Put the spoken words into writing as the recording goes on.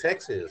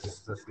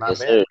Texas. That's not Yes,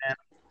 bad, sir. man.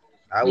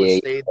 I would Yeah.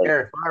 stay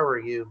there if I were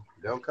you.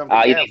 Don't come to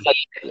You Gavin.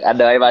 think, I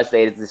know everybody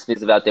say it's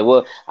expensive out there.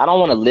 Well, I don't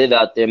want to live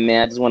out there,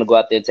 man. I just want to go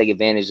out there and take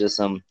advantage of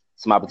some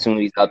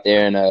opportunities out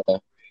there, and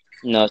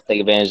take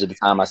advantage of the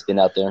time I spend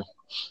out there.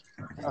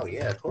 Oh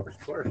yeah, of course,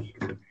 of course.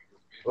 Yeah,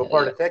 What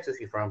part yeah. of Texas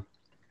you from?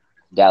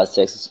 Dallas,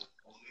 Texas.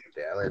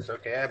 Dallas.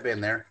 Okay, I've been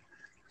there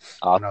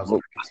when I Awesome. was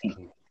What, like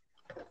 18.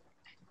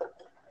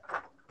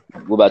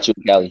 what about you,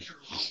 Cali?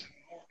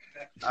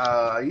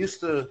 I used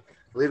to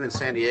live in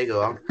San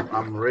Diego.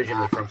 I'm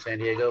originally from San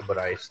Diego, but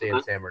I stay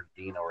in San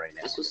Bernardino right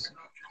now. That's what's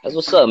that's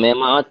what's up, man.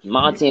 My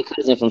auntie and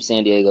cousin from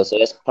San Diego, so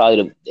that's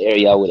probably the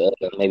area I would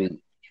maybe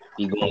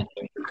be going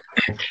to.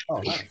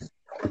 Oh, nice.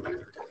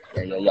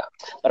 Yeah, yeah, yeah.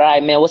 But all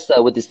right, man. What's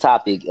up with this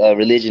topic?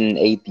 Religion and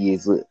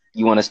atheism.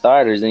 You want to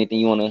start, or is there anything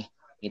you wanna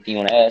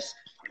ask?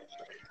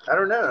 I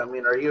don't know. I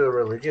mean, are you a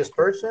religious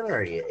person or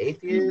are you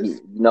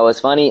atheist? It's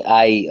funny.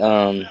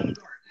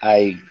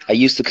 I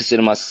used to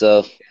consider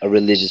myself a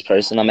religious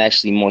person. I'm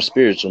actually more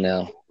spiritual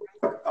now.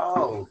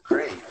 Oh,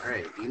 great,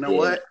 great. You know Yeah.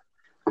 what?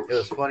 It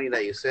was funny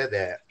that you said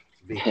that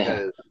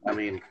because I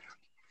mean,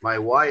 my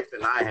wife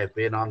and I have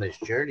been on this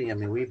journey. I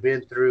mean, we've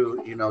been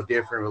through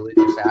different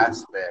religious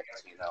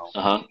aspects,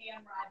 Uh-huh.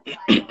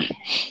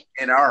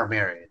 in our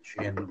marriage,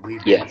 and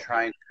we've been Yeah.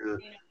 trying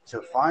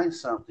to find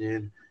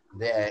something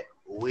that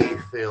we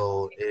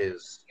feel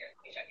is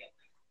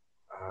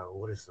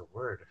what is the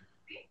word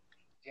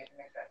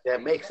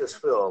that makes us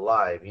feel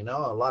alive. A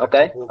lot of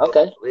Okay. people go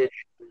Okay.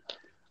 religion,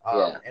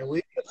 Yeah. and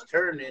we just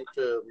turned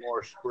into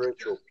more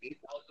spiritual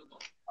people.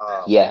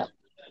 Um, Yeah.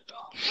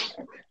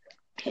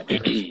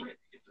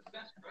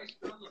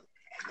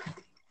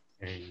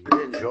 and you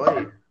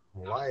enjoy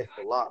life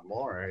a lot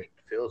more. It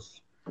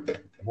feels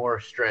more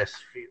stress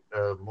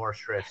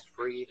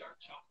free.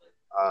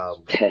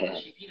 Um,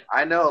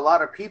 I know a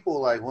lot of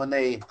people like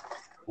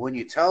when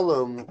you tell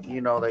them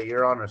that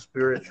you're on a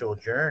spiritual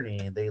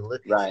journey, they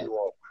look at Right. you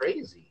all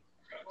crazy.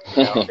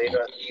 They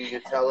don't. You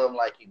tell them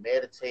like you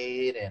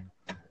meditate and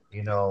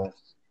you know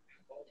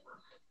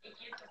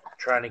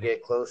trying to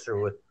get closer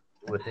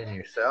within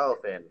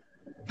yourself, and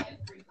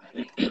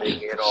they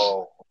get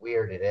all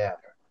weirded out.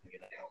 You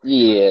know.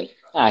 Yeah.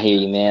 I hear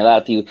you, man. A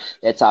lot of people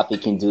that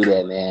topic can do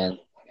that, man.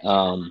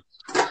 Um.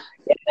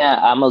 Yeah,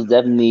 I most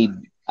definitely.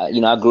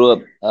 I grew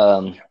up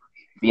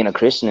being a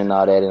Christian and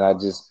all that, and I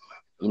just,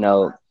 you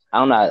know, I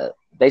don't know.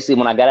 Basically,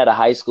 when I got out of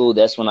high school,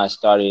 that's when I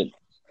started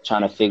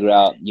trying to figure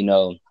out.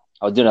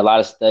 I was doing a lot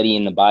of study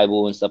in the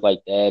Bible and stuff like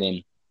that,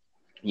 and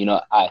you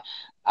know, I,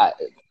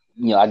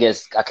 I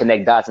guess I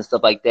connect dots and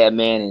stuff like that,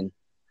 man. And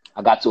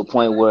I got to a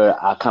point where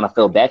I kind of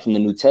fell back from the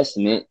New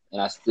Testament,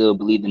 and I still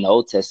believed in the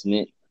Old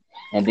Testament.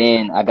 And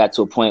then I got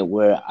to a point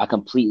where I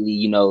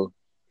completely,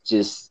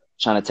 just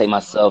trying to take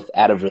myself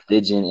out of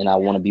religion, and I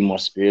want to be more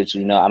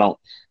spiritual.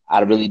 I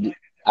really,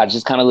 I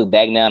just kind of look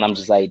back now, and I'm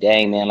just like,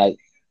 dang, man, like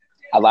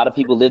a lot of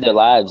people live their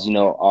lives,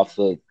 off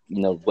of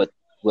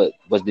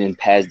what's been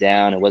passed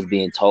down and what's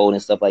being told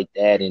and stuff like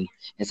that, and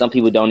some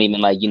people don't even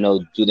like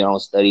do their own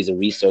studies or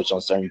research on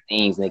certain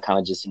things, and they kind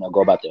of just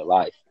go about their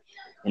life,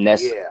 and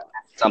that's Yeah,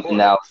 of something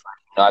course.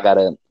 that I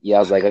gotta. Yeah, I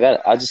was like,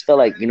 I just felt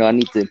like I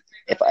need to.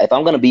 If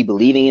I'm gonna be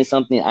believing in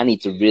something, I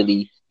need to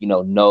really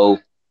know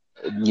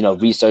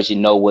research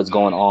and know what's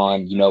going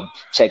on.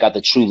 Check out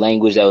the true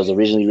language that was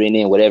originally written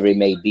in, whatever it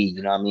may be.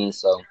 You know what I mean?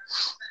 So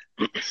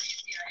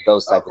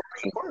those Of type of course,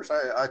 of things. course.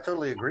 I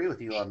totally agree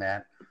with you on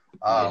that.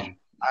 Yeah.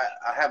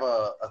 I have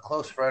a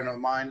close friend of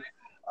mine,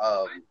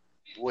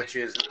 which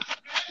is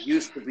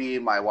used to be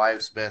my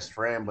wife's best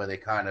friend, but they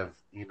kind of,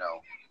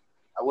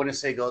 I wouldn't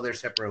say go their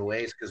separate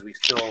ways because we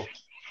still,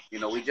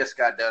 we just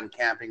got done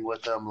camping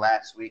with them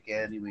last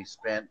weekend. And we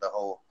spent the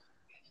whole,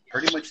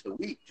 pretty much the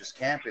week just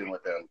camping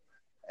with them.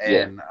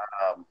 Yeah. And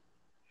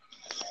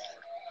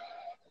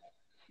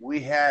we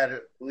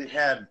had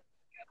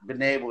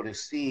been able to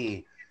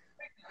see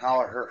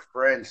how her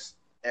friends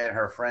and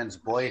her friend's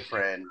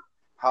boyfriend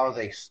how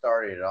they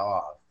started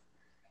off,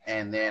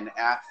 and then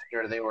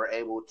after they were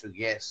able to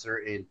get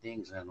certain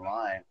things in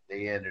line,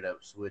 they ended up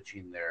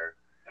switching their,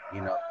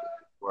 you know,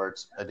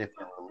 towards a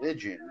different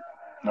religion.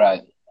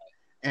 Right.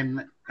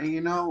 And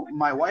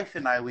my wife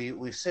and I,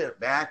 we sit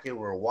back and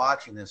we're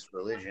watching this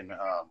religion,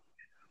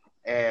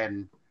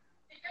 and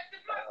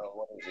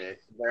what is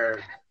it?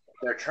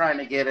 They're trying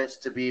to get us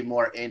to be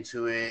more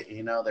into it.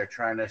 They're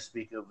trying to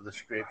speak of the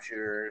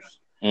scriptures.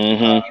 Uh,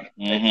 Mhm.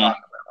 they Mhm. talk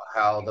about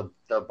how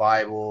the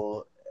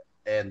Bible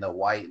and the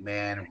white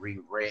man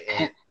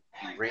rewritten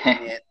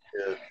it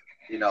to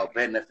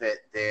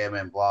benefit them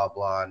and blah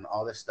blah and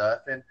all this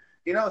stuff. And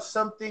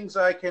some things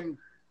I can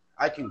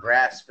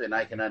grasp and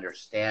I can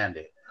understand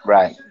it.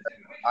 Right.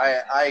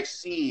 I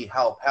see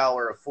how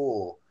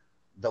powerful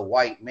the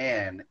white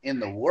man in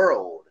the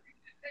world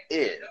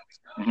is,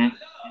 Mhm.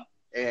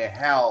 and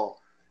how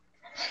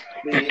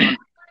they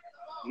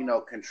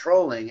are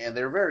controlling, and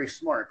they're very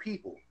smart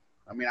people.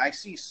 I mean, I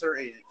see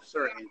certain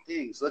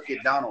things. Look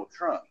at Donald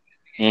Trump,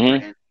 for Mhm.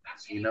 instance.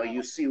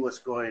 You see what's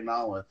going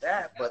on with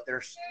that, but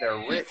they're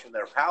rich and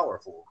they're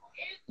powerful.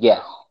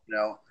 Yeah. You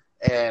know,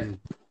 and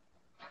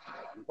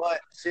But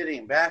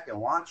sitting back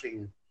and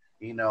watching,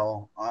 you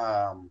know,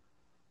 on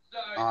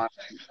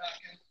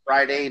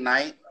Friday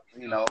night,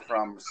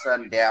 from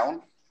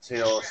sundown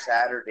till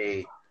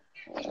Saturday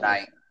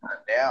night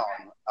sundown,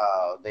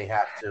 they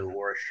have to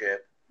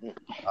worship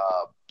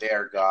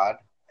their God,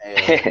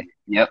 and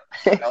Yep.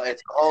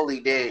 it's a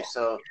holy day,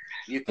 so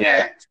you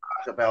can't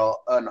talk about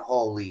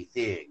unholy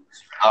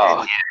things. Oh,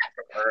 Anything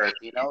from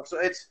earth, So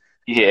it's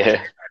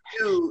yeah.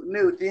 a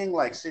new thing,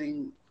 like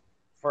sitting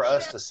for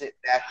us to sit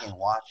back and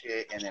watch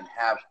it, and then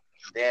have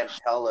them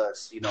tell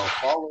us,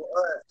 follow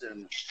us,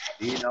 and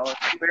they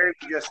barely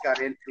just got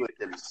into it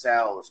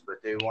themselves,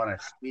 but they want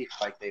to speak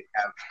like they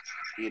have,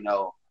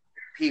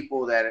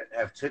 people that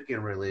have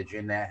taken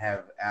religion that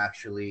have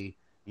actually,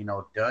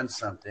 done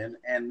something,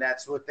 and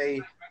that's what they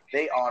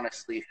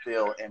honestly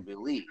feel and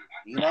believe,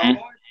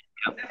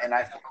 And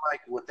I feel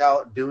like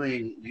without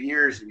doing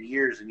years and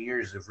years and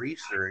years of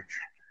research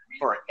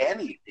for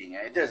anything,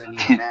 it doesn't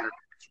even matter if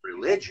it's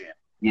religion.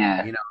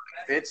 Yeah. If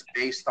it's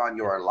based on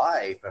your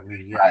life, I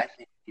mean, Right. I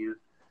think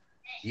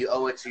you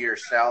owe it to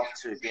yourself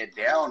to get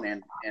down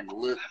and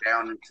look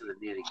down into the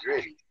nitty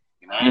gritty.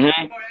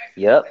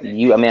 Yep.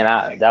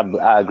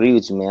 I agree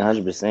with you, man.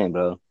 100%,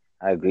 bro.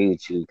 I agree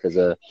with you because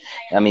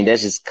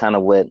that's just kind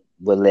of what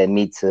led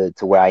me to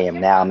where I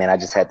am now, man. I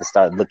just had to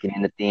start looking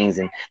into things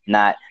and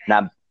not.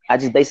 I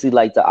just basically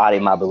like to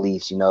audit my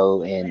beliefs, and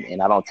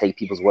I don't take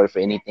people's word for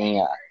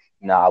anything.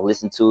 I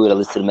listen to it. I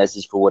listen to the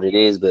message for what it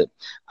is, but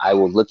I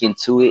will look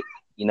into it,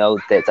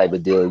 that type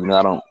of deal.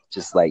 I don't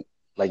just like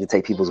to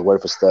take people's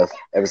word for stuff.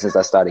 Ever since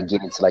I started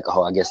getting into like a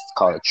whole, I guess it's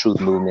called a truth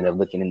movement of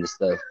looking into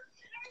stuff,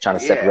 trying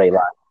to separate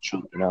lies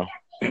from truth,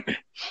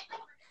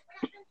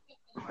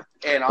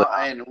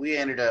 And we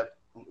ended up,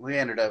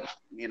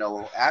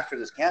 after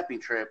this camping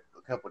trip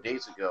a couple of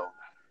days ago,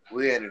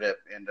 we ended up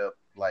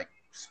like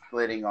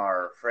splitting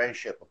our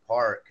friendship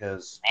apart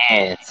because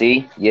man,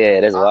 see,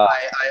 yeah, that's wild.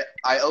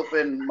 I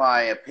opened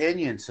my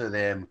opinion to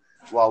them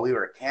while we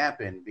were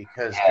camping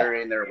because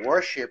during their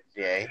worship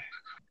day,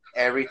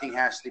 everything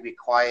has to be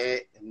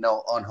quiet and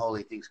no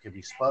unholy things can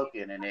be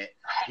spoken. And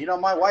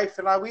my wife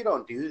and I, we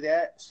don't do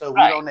that, so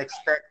we don't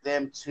expect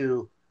them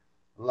to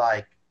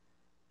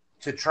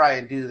to try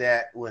and do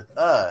that with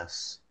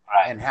us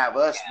and have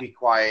us be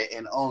quiet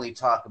and only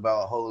talk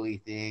about holy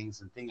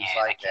things and things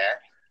like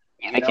that.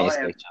 I can't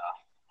expect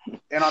y'all.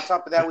 And on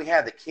top of that, we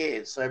had the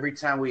kids. So every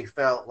time we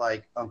felt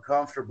like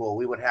uncomfortable,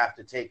 we would have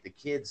to take the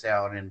kids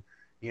out and,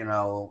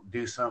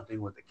 do something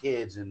with the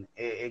kids. And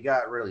it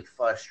got really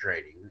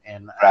frustrating.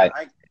 And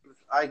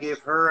I gave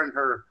her and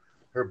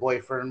her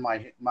boyfriend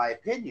my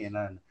opinion.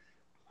 And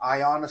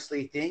I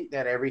honestly think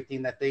that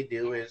everything that they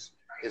do is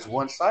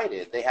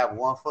one-sided. They have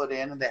one foot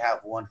in and they have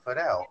one foot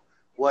out.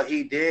 What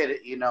he did,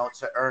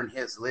 to earn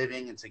his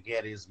living and to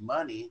get his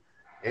money,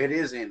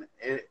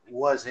 it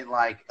wasn't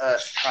like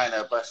us trying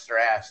to bust our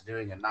ass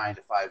doing a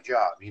 9-to-5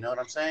 job. You know what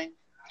I'm saying?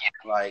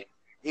 Like,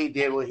 he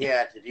did what he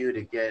had to do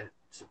to get,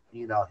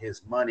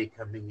 his money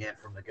coming in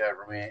from the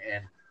government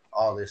and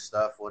all this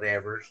stuff,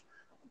 whatever's.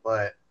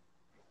 But,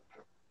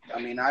 I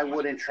mean, I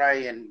wouldn't try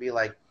and be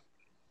like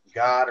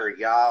God or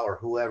Yah or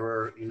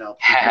whoever, people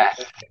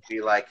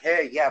be like,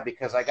 hey, yeah,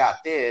 because I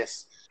got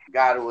this,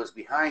 God was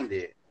behind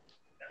it.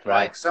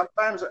 Right. Like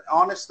sometimes,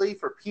 honestly,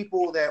 for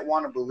people that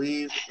want to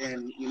believe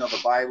in, the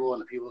Bible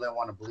and the people that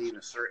want to believe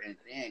in certain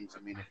things,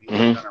 I mean, if you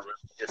look on a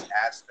religious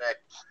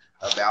aspect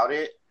about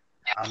it,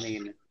 I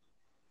mean,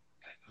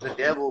 the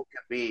devil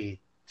can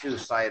be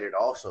two-sided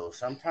also.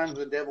 Sometimes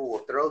the devil will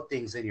throw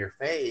things in your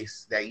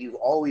face that you've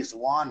always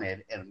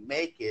wanted and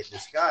make it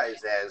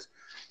disguised as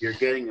you're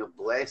getting a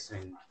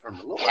blessing from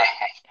the Lord.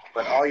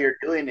 But all you're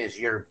doing is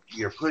you're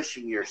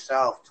pushing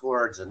yourself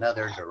towards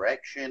another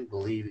direction,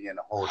 believing in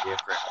a whole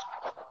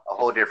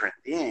different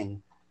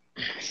thing.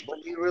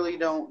 But you really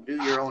don't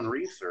do your own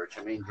research.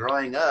 I mean,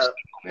 growing up,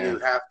 you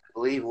have to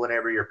believe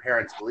whatever your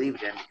parents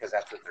believed in because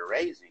that's what they're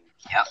raising.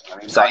 Yeah, I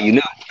mean, that's all you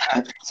knew.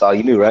 That's all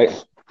you knew, right?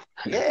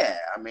 Yeah,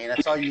 I mean,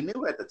 that's all you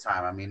knew at the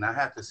time. I mean, I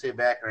have to sit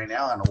back right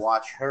now and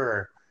watch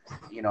her,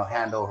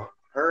 handle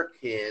her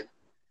kid,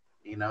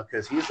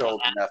 because he's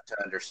old enough to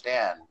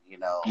understand,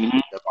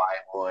 the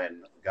Bible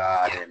and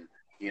God and,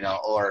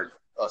 or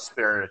a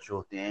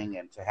spiritual thing,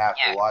 and to have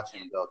to watch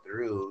him go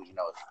through, his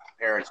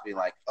parents being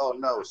like, oh,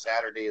 no,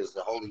 Saturday is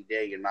the holy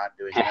day. You're not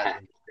doing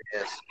nothing with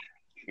this.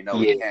 We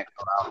can't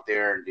go out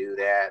there and do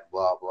that,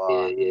 blah,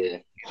 blah. Yeah.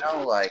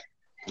 Like.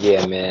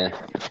 Yeah, man.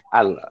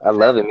 I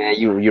love it, man.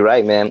 You're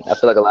right, man. I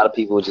feel like a lot of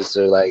people just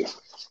are like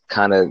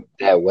kind of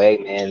that way,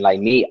 man. Like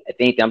me, I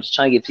think I'm just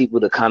trying to get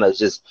people to kind of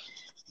just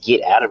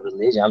get out of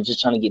religion. I'm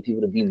just trying to get people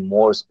to be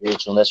more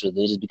spiritual and less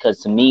religious because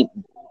to me,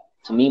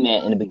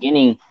 man, in the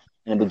beginning,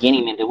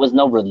 man, there was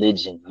no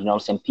religion. You know what I'm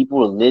saying? People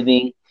were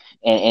living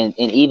and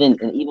even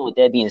with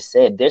that being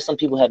said, there's some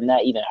people have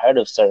not even heard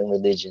of certain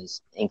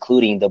religions,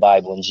 including the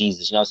Bible and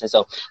Jesus. You know what I'm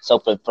saying? So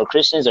for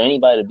Christians or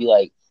anybody to be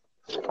like,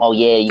 oh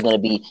yeah, you're gonna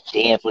be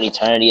damned for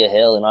eternity of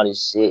hell and all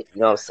this shit.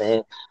 You know what I'm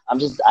saying?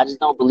 I just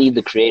don't believe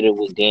the creator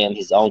would damn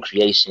his own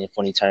creation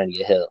for an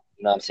eternity of hell.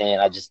 You know what I'm saying?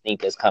 I just think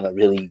that's kind of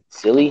really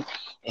silly,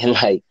 and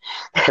like,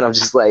 and I'm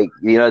just like,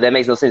 that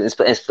makes no sense.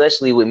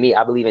 Especially with me,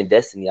 I believe in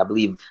destiny. I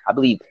believe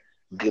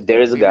there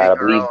is a We make God. I our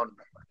believe. own.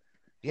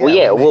 Well,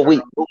 Yeah, yeah. we make Well, our we,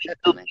 own well,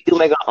 destiny. we do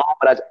make our own,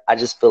 but I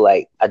just feel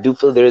like I do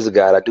feel there is a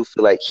God. I do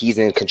feel like He's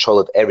in control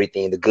of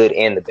everything, the good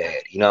and the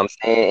bad. You know what I'm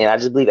saying? And I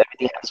just believe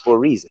everything happens for a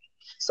reason.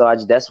 So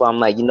that's why I'm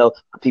like, for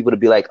people to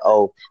be like,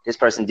 oh, this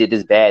person did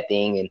this bad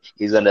thing and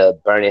he's gonna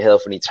burn in hell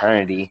for an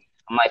eternity.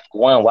 I'm like,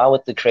 one, why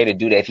would the creator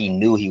do that if he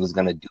knew he was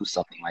gonna do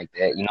something like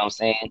that? You know what I'm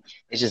saying?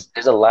 It's just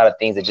there's a lot of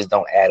things that just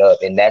don't add up,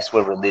 and that's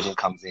where religion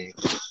comes in.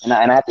 And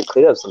I have to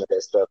clear up some of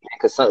that stuff,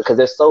 man, because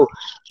they're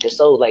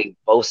so like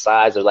both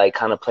sides are like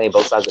kind of playing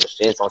both sides of the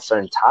fence on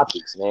certain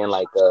topics, man.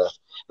 Like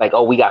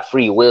oh, we got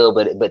free will,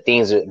 but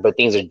things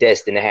are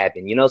destined to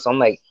happen, So I'm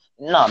like,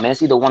 no, man,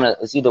 it's either one or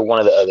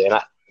the other.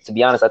 And to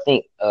be honest, I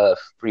think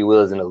free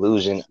will is an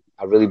illusion.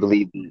 I really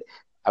believe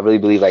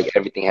like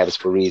everything happens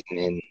for a reason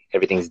and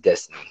everything's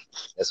destiny.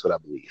 That's what I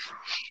believe.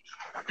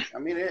 I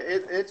mean,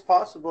 it's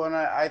possible, and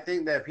I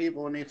think that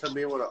people need to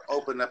be able to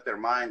open up their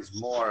minds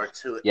more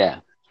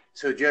Yeah.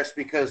 to just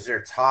because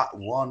they're taught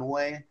one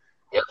way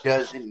Yep.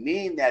 doesn't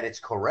mean that it's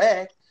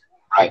correct.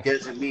 Right. It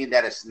doesn't mean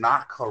that it's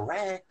not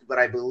correct. But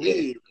I Yeah.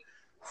 believe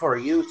for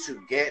you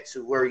to get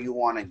to where you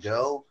want to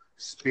go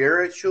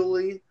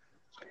spiritually,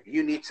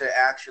 you need to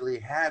actually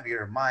have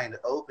your mind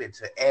open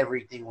to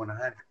everything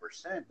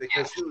 100%.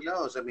 Because who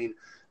knows? I mean,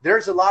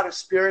 there's a lot of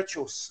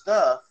spiritual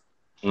stuff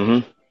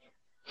Mm-hmm.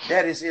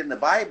 that is in the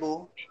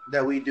Bible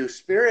that we do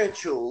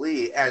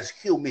spiritually as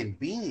human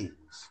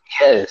beings.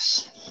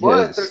 Yes. But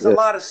Yes. there's a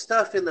lot of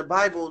stuff in the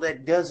Bible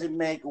that doesn't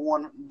make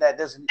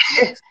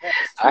sense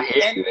I to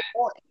hear any you,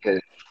 point. man.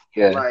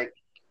 Yeah.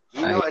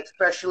 Like,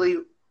 especially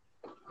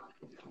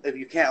if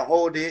you can't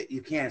hold it,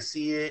 you can't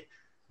see it.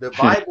 The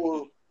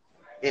Bible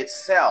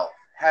itself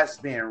has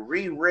been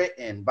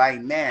rewritten by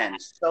man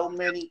so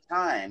many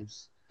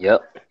times.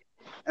 Yep.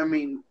 I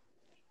mean,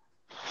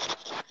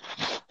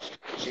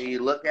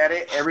 you look at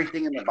it,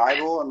 everything in the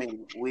Bible. I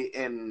mean, we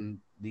in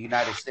the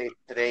United States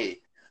today,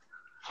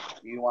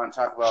 you want to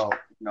talk about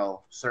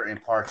certain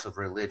parts of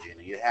religion.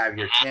 You have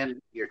your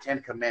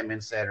ten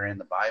commandments that are in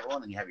the Bible,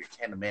 and then you have your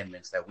 10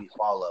 amendments that we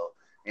follow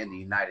in the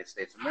United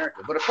States of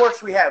America. But of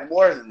course, we have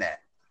more than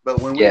that.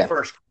 But when we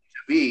first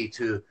came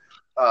to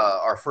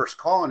our first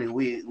colony,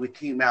 we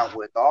came out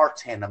with our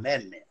 10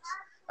 amendments.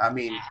 I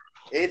mean,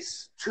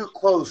 it's too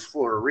close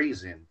for a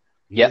reason.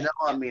 Yep.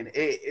 I mean,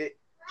 it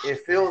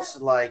feels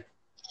like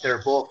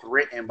they're both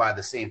written by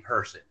the same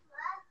person.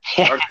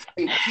 Or the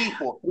same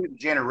people through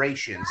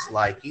generations.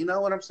 Like, you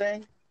know what I'm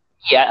saying?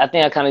 Yeah, I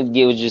think I kind of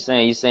get what you're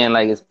saying. You're saying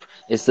like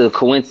it's a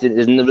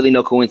coincidence. There's really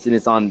no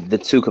coincidence on the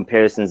two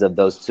comparisons of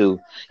those two,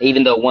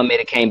 even though one may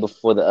have came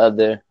before the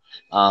other.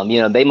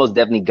 They most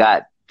definitely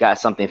got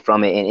something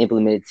from it and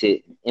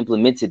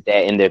implemented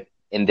that in their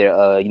in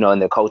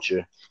their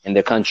culture, in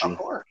their country. Of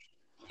course.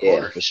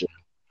 Yeah, for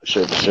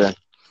sure.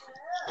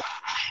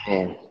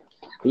 Man.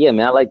 But yeah,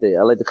 man, I like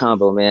the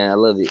combo, man. I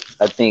love it.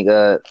 I think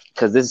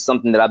because this is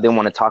something that I've been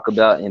wanting to talk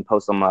about and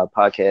post on my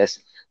podcast.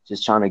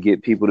 Just trying to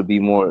get people to be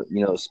more,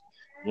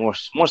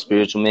 more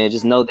spiritual, man.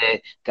 Just know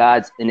that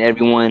God's in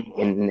everyone,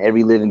 in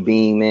every living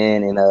being,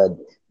 man, and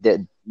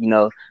that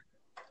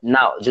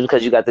not just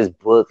because you got this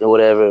book or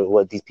whatever,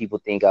 what these people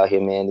think out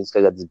here, man. Just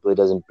because you got this book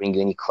doesn't bring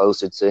you any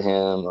closer to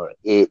Him or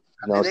it.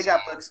 They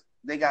got books.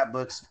 They got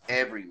books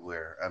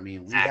everywhere. I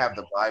mean, we have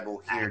the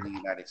Bible here in the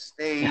United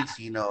States,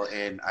 in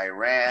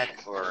Iraq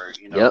or,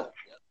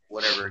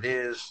 whatever it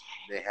is.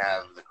 They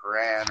have the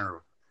Quran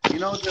or,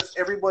 just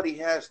everybody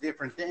has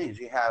different things.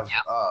 You have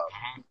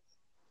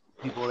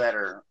people that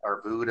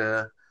are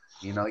Buddha.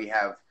 You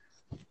have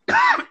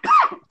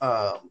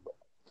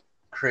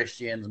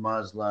Christians,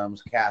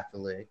 Muslims,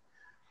 Catholic.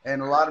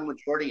 And a lot of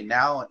majority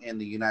now in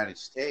the United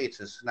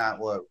States is not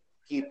what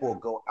people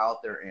go out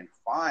there and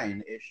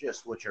find. It's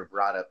just what you're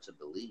brought up to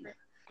believe.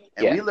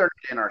 And we learned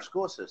it in our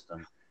school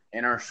system.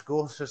 In our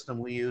school system,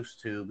 we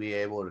used to be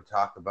able to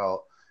talk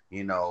about,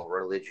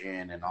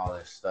 religion and all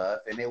this stuff.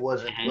 And it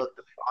wasn't looked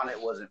upon. It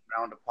wasn't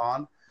frowned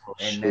upon.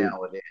 And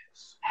now it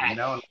is.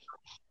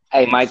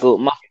 Hey, Michael,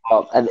 my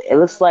fault. It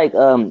looks like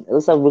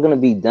we're gonna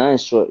be done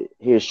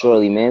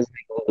shortly, man.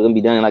 We're gonna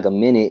be done in like a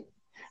minute.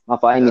 My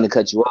fault. I didn't mean to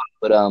cut you off,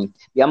 but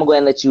yeah, I'm gonna go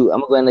ahead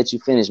and let you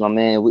finish, my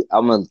man.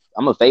 I'm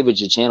a favorite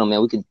your channel,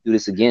 man. We can do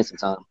this again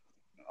sometime.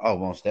 Oh,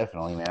 most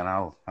definitely, man.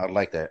 I'd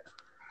like that.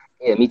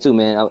 Yeah, me too,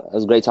 man. It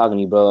was great talking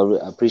to you, bro.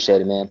 I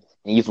appreciate it, man.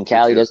 And you from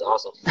Cali? That's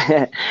awesome.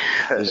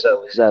 For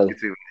sure. You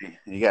too.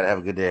 You gotta have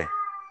a good day.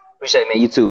 Appreciate it, man. You too.